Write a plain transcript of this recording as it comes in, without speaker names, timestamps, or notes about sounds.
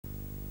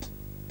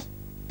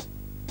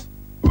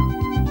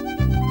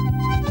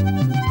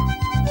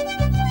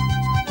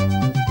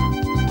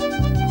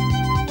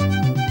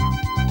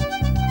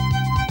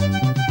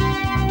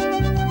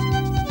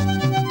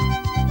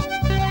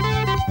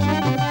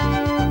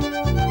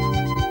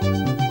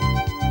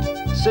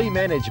Sea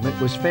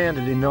Management was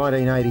founded in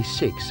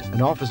 1986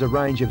 and offers a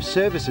range of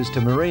services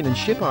to marine and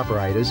ship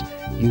operators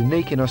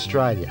unique in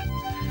Australia.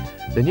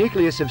 The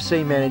nucleus of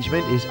Sea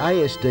Management is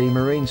ASD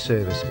Marine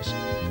Services.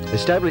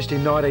 Established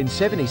in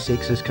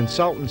 1976 as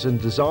consultants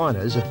and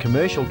designers of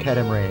commercial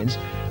catamarans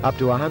up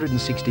to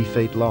 160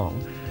 feet long,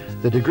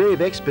 the degree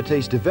of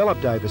expertise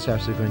developed over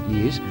subsequent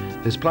years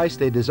has placed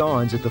their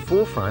designs at the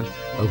forefront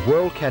of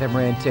world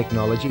catamaran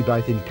technology,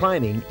 both in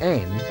planing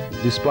and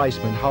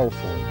displacement hull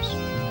forms.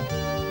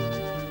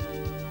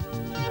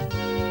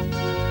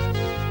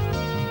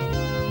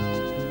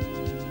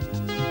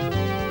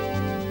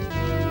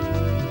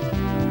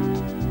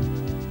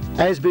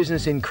 As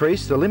business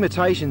increased, the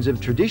limitations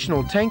of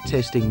traditional tank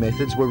testing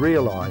methods were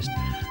realised,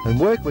 and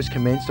work was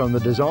commenced on the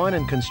design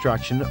and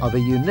construction of a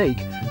unique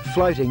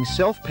floating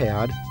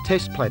self-powered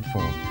test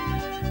platform.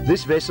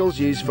 This vessel's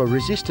used for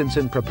resistance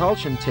and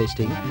propulsion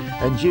testing,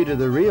 and due to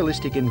the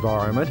realistic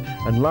environment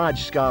and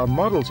large-scale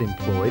models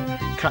employed,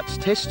 cuts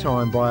test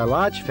time by a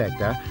large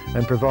factor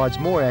and provides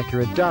more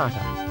accurate data.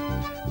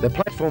 The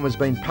platform has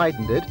been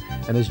patented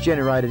and has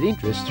generated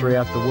interest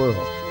throughout the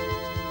world.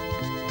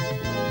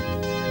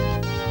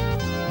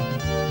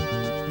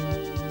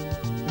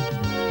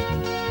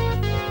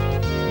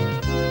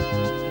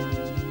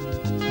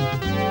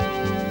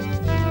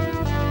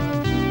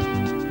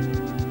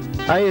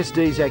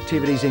 ASD's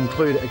activities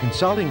include a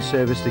consulting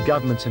service to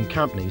governments and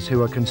companies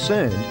who are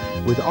concerned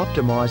with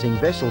optimising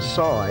vessel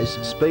size,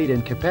 speed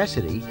and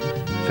capacity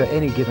for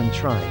any given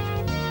trade.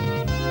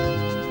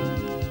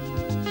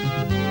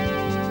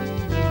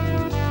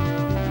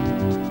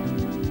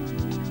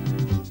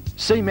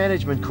 Sea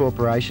Management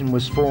Corporation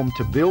was formed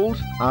to build,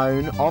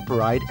 own,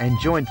 operate and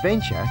joint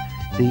venture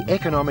the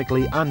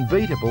economically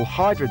unbeatable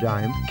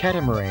hydrodome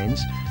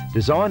catamarans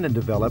designed and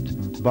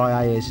developed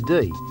by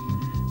ASD.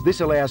 This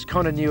allows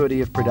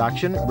continuity of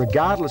production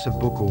regardless of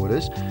book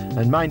orders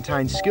and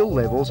maintains skill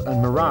levels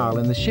and morale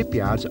in the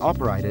shipyards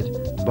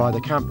operated by the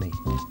company.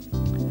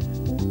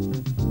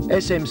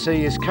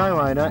 SMC is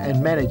co-owner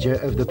and manager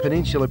of the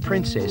Peninsula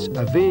Princess,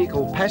 a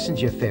vehicle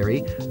passenger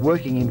ferry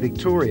working in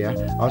Victoria,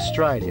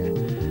 Australia.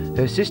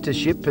 Her sister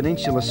ship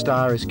Peninsula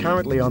Star is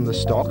currently on the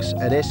stocks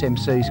at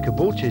SMC's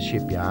Caboolture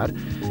shipyard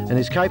and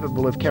is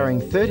capable of carrying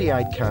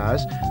 38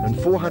 cars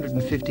and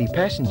 450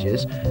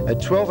 passengers at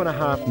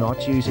 12.5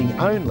 knots using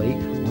only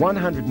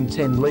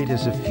 110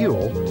 litres of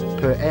fuel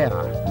per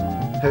hour.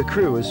 Her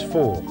crew is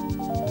 4.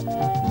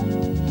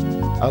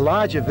 A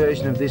larger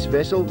version of this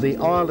vessel, the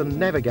Island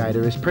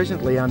Navigator, is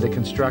presently under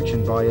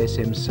construction by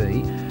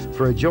SMC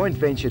for a joint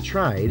venture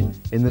trade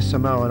in the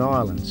Samoan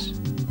Islands.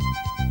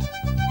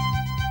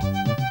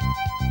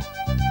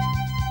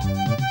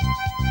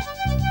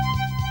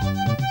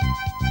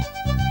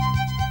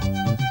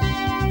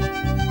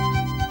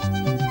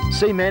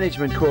 Sea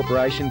Management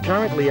Corporation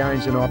currently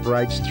owns and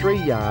operates 3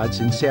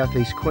 yards in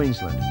southeast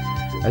Queensland.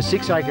 A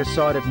 6-acre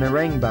site at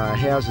Narangba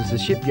houses the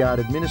shipyard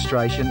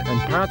administration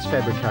and parts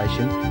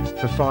fabrication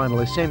for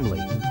final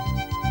assembly.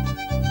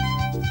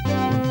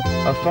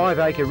 A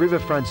 5-acre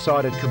riverfront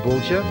site at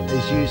Caboolture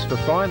is used for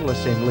final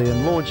assembly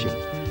and launching.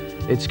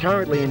 It's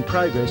currently in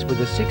progress with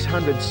a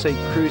 600-seat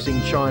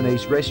cruising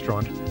Chinese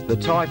restaurant, the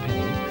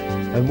Taipan,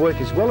 and work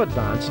is well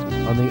advanced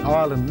on the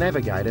Island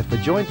Navigator for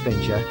joint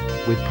venture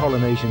with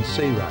Polynesian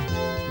Sea Road.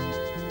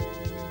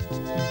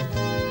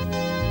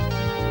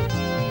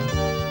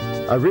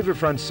 A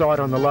riverfront site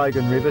on the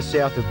Logan River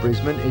south of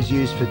Brisbane is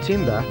used for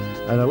timber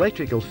and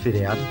electrical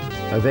fit-out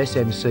of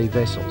SMC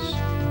vessels.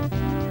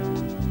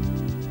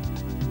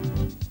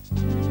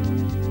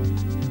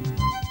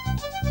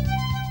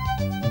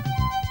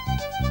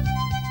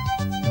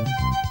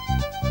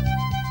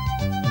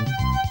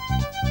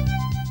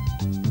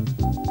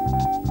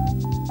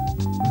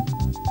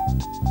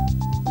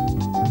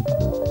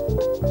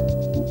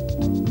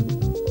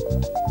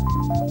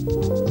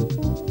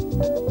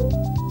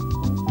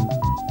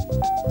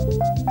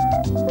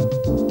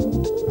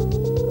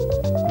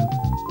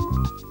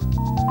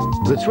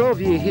 The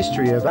 12-year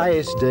history of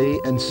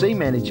ASD and Sea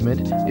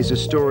Management is a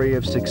story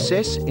of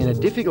success in a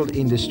difficult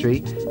industry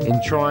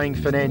in trying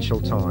financial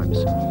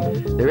times.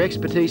 Their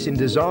expertise in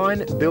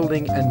design,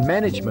 building and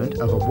management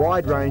of a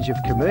wide range of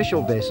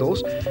commercial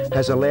vessels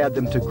has allowed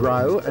them to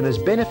grow and has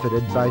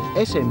benefited both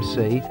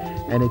SMC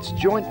and its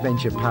joint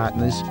venture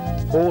partners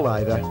all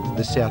over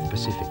the South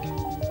Pacific.